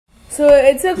So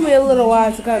it took me a little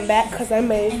while to come back because I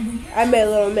made a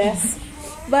little mess.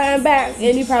 But I'm back,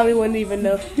 and you probably wouldn't even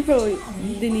know. You probably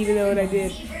didn't even know what I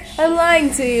did. I'm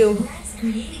lying to you.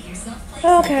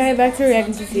 Okay, back to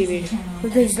reacting to TV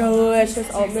with this delicious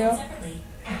oatmeal.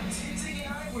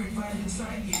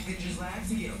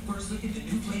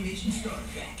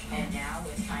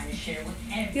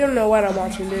 You don't know what I'm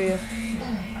watching, do you?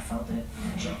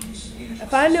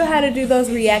 If I knew how to do those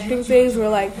reacting things where,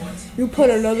 like, you put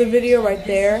another video right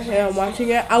there and I'm watching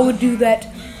it, I would do that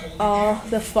all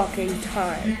the fucking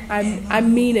time. I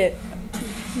mean it.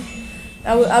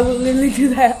 I would literally do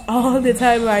that all the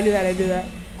time if I knew how to do that.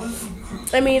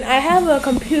 I mean, I have a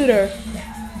computer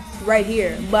right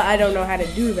here, but I don't know how to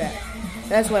do that.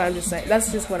 That's what I'm just saying.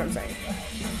 That's just what I'm saying.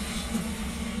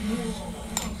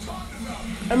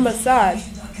 And besides,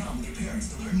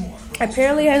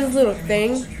 apparently it has this little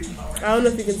thing. I don't know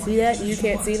if you can see that. You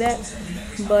can't see that.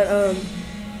 But,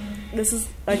 this is,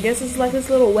 I guess it's like this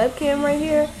little webcam right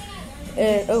here.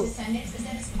 And, oh,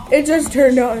 it just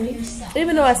turned on.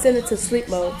 Even though I sent it to sleep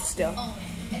mode still.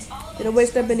 Did it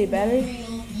waste up any battery?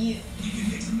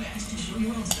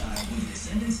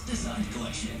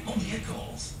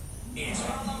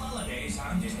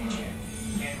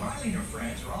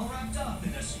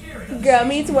 Girl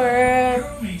Meets World.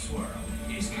 Girl Meets World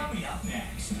is coming up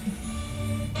next.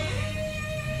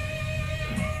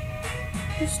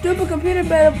 This stupid computer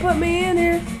better put me in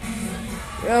here.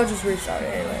 I'll just restart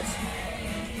it anyways.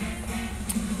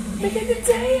 Making the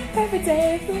day a perfect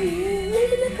day for you.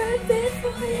 Living the perfect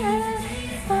for you.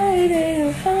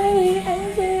 Hiding,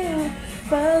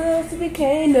 follow to be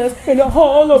kindness in a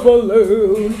hollow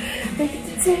balloon. Making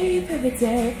the day a perfect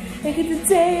day. Making the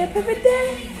day a perfect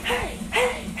day. Hey,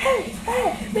 hey, hey,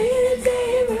 hey. Making the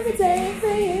day a perfect day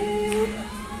for you.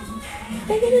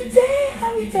 Making the day a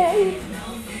perfect day.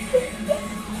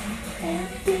 And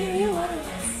be one of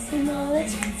us and all that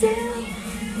you do.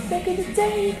 Making the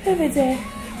day a perfect day.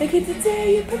 Making the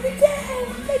day a perfect day.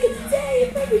 Making the day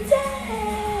a perfect day.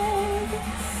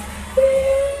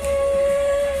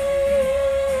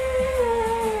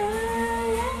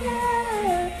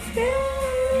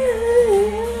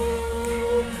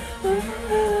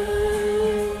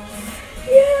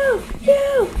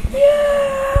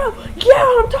 Yo,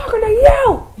 I'm talking to you!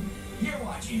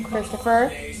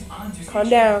 Christopher, calm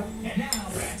down.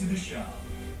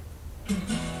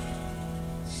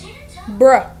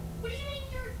 Bruh. What do you mean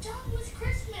you're done with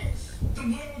Christmas? The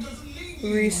world doesn't need you.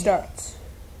 Restarts.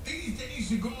 These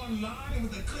days you go online and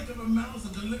with the click of a mouse, a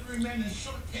delivery man in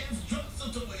short pants drops a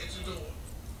toy at your door.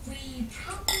 We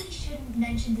probably shouldn't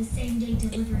mention the same-day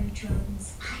delivery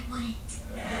drones. I wouldn't.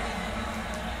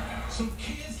 So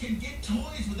kids can get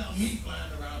toys without me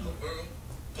flying around the world,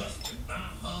 busting my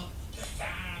hump,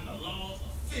 defying the laws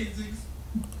of physics.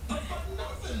 But for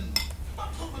nothing. My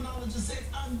pulmonologist says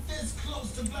I'm this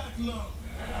close to black lung.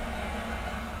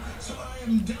 So I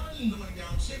am done going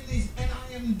down chimneys, and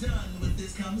I am done with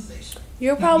this conversation.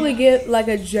 You'll probably get like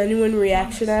a genuine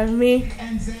reaction out of me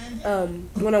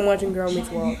when I'm watching Girl Meets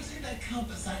World.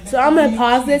 So I'm gonna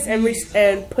pause this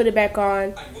and put it back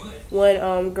on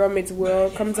when Girl Meets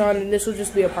World comes on, and this will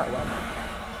just be a part 1.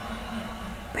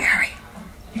 Barry.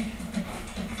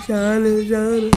 Johnny.